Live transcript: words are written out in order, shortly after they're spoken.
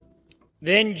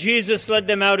Then Jesus led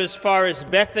them out as far as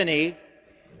Bethany,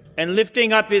 and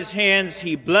lifting up his hands,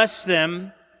 he blessed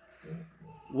them.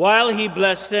 While he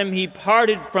blessed them, he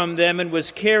parted from them and was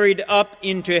carried up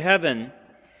into heaven.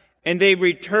 And they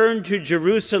returned to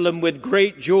Jerusalem with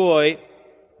great joy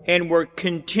and were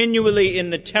continually in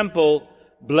the temple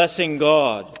blessing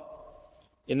God.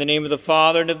 In the name of the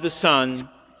Father, and of the Son,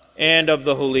 and of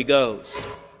the Holy Ghost.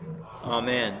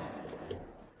 Amen.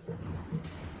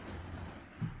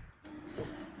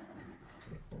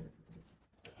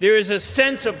 There is a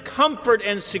sense of comfort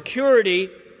and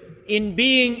security in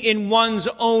being in one's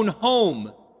own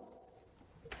home.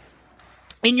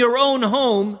 In your own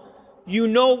home, you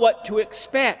know what to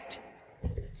expect.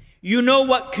 You know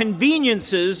what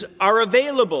conveniences are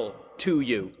available to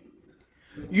you.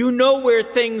 You know where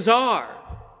things are.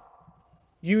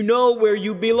 You know where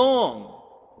you belong.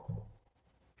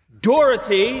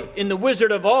 Dorothy in The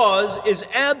Wizard of Oz is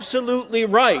absolutely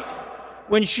right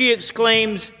when she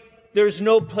exclaims, "There's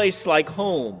no place like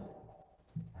home."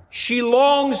 She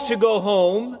longs to go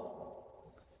home.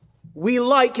 We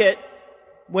like it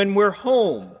when we're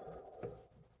home.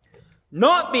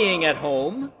 Not being at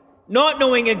home, not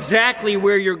knowing exactly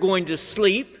where you're going to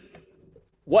sleep,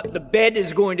 what the bed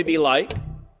is going to be like,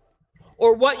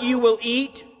 or what you will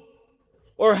eat,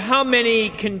 or how many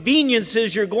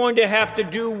conveniences you're going to have to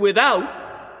do without,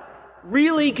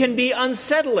 really can be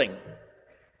unsettling.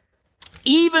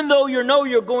 Even though you know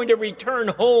you're going to return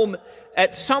home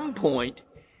at some point,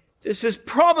 this is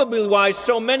probably why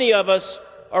so many of us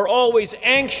are always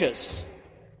anxious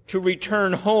to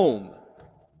return home.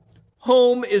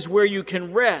 Home is where you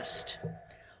can rest.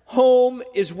 Home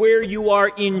is where you are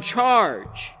in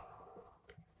charge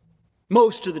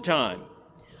most of the time.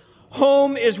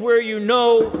 Home is where you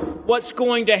know what's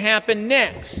going to happen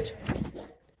next.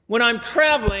 When I'm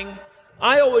traveling,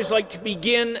 I always like to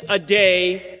begin a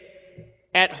day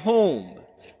at home.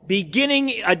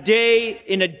 Beginning a day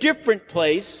in a different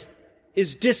place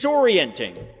is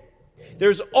disorienting.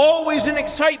 There's always an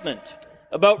excitement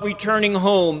about returning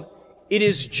home. It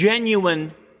is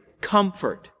genuine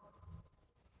comfort.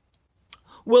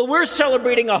 Well, we're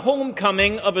celebrating a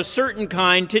homecoming of a certain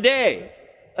kind today,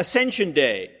 Ascension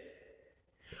Day.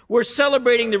 We're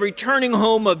celebrating the returning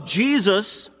home of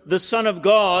Jesus, the Son of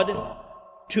God,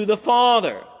 to the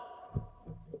Father.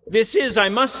 This is, I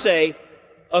must say,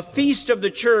 a feast of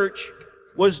the church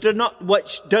which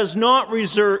does not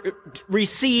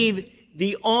receive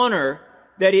the honor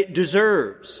that it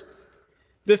deserves.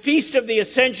 The Feast of the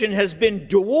Ascension has been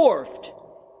dwarfed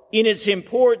in its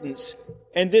importance,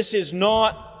 and this is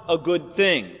not a good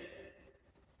thing.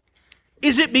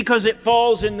 Is it because it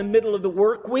falls in the middle of the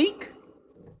work week?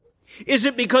 Is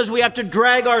it because we have to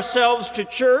drag ourselves to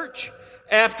church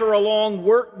after a long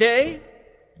work day?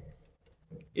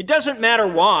 It doesn't matter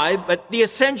why, but the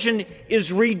Ascension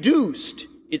is reduced,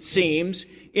 it seems,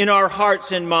 in our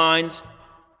hearts and minds,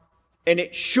 and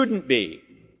it shouldn't be.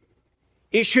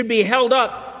 It should be held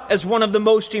up as one of the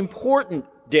most important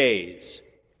days.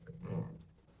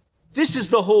 This is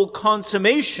the whole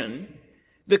consummation,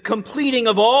 the completing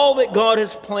of all that God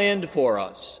has planned for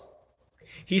us.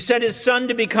 He sent his Son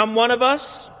to become one of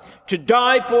us, to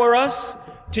die for us,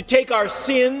 to take our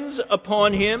sins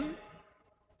upon him,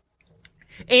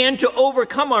 and to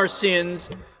overcome our sins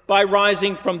by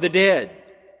rising from the dead.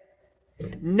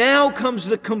 Now comes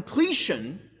the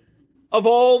completion of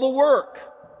all the work.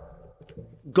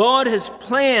 God has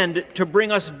planned to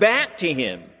bring us back to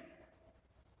him.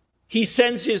 He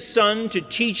sends his Son to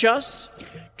teach us,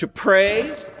 to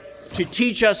pray, to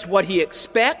teach us what he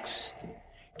expects,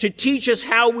 to teach us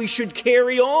how we should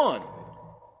carry on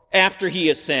after he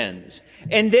ascends.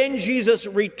 And then Jesus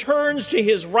returns to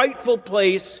his rightful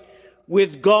place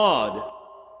with God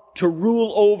to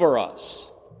rule over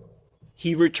us.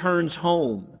 He returns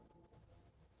home.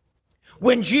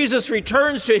 When Jesus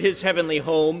returns to his heavenly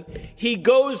home, he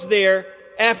goes there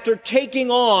after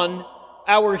taking on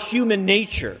our human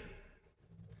nature.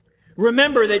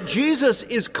 Remember that Jesus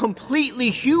is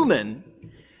completely human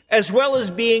as well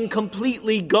as being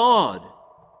completely God.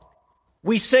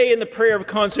 We say in the prayer of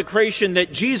consecration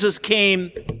that Jesus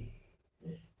came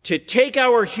to take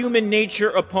our human nature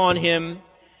upon him,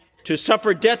 to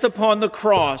suffer death upon the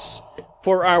cross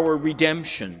for our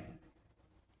redemption.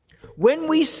 When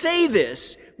we say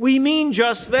this, we mean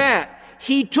just that.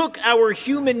 He took our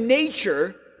human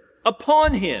nature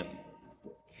upon him.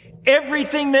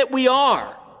 Everything that we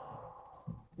are,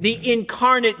 the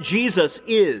incarnate Jesus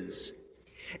is.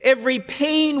 Every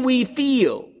pain we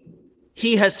feel,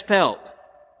 he has felt.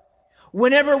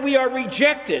 Whenever we are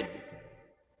rejected,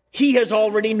 he has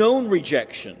already known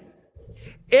rejection.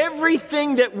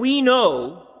 Everything that we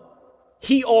know,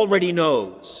 he already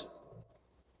knows.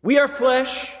 We are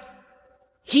flesh.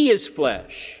 He is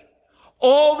flesh.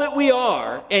 All that we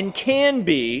are and can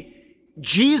be,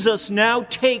 Jesus now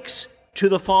takes to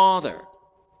the Father.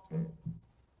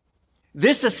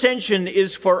 This ascension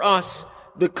is for us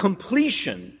the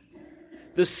completion,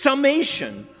 the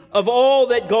summation of all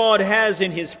that God has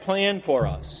in his plan for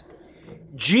us.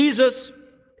 Jesus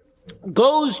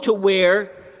goes to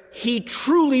where he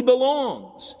truly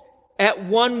belongs, at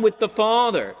one with the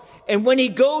Father. And when he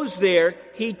goes there,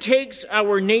 he takes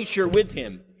our nature with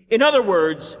him. In other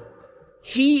words,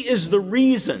 he is the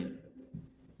reason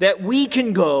that we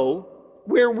can go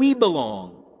where we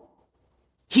belong.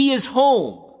 He is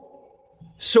home,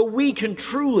 so we can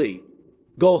truly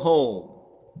go home.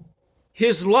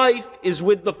 His life is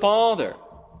with the Father.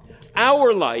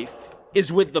 Our life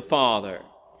is with the Father.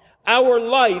 Our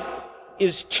life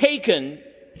is taken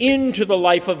into the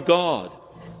life of God.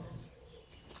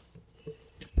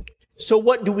 So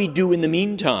what do we do in the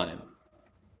meantime?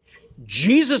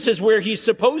 Jesus is where he's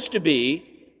supposed to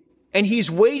be, and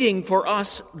he's waiting for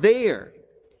us there.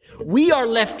 We are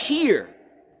left here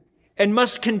and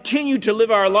must continue to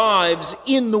live our lives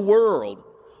in the world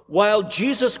while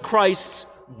Jesus Christ's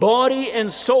body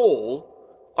and soul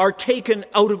are taken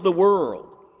out of the world.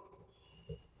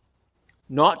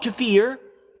 Not to fear.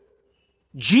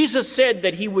 Jesus said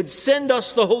that he would send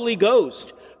us the Holy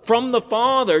Ghost from the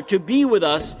Father to be with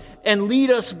us and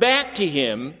lead us back to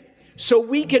him so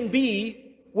we can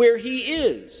be where he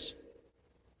is.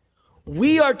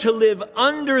 We are to live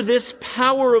under this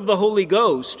power of the Holy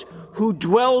Ghost who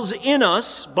dwells in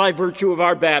us by virtue of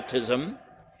our baptism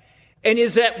and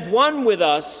is at one with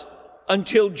us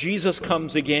until Jesus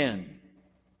comes again.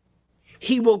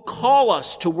 He will call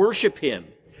us to worship him,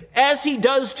 as he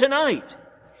does tonight,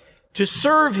 to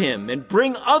serve him and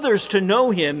bring others to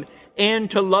know him and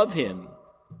to love him.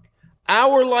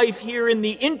 Our life here in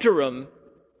the interim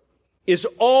is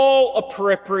all a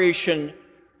preparation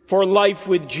for life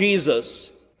with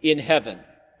Jesus in heaven.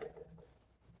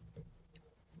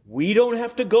 We don't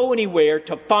have to go anywhere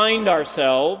to find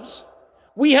ourselves.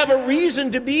 We have a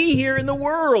reason to be here in the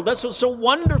world. That's what's so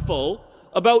wonderful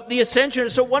about the Ascension.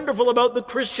 It's so wonderful about the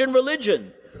Christian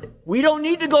religion. We don't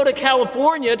need to go to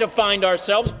California to find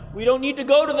ourselves. We don't need to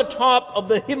go to the top of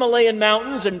the Himalayan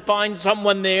mountains and find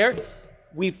someone there.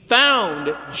 We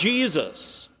found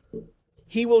Jesus.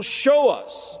 He will show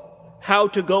us how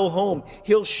to go home.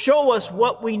 He'll show us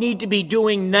what we need to be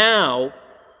doing now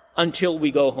until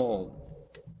we go home.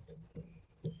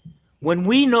 When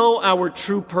we know our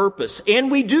true purpose,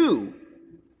 and we do,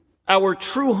 our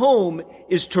true home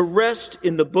is to rest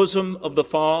in the bosom of the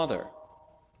Father.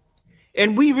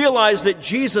 And we realize that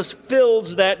Jesus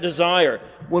fills that desire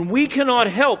when we cannot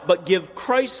help but give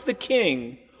Christ the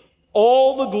King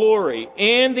all the glory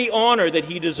and the honor that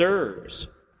he deserves.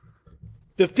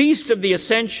 The Feast of the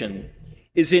Ascension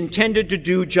is intended to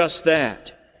do just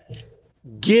that.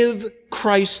 Give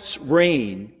Christ's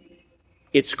reign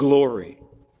its glory.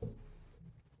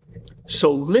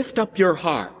 So lift up your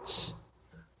hearts.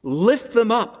 Lift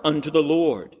them up unto the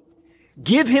Lord.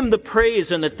 Give him the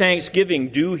praise and the thanksgiving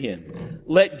due him.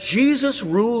 Let Jesus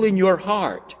rule in your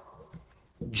heart,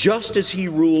 just as he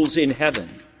rules in heaven.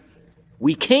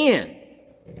 We can,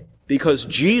 because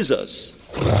Jesus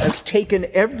has taken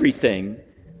everything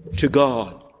to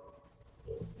God.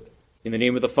 In the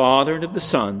name of the Father, and of the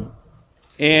Son,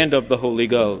 and of the Holy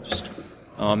Ghost.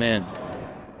 Amen.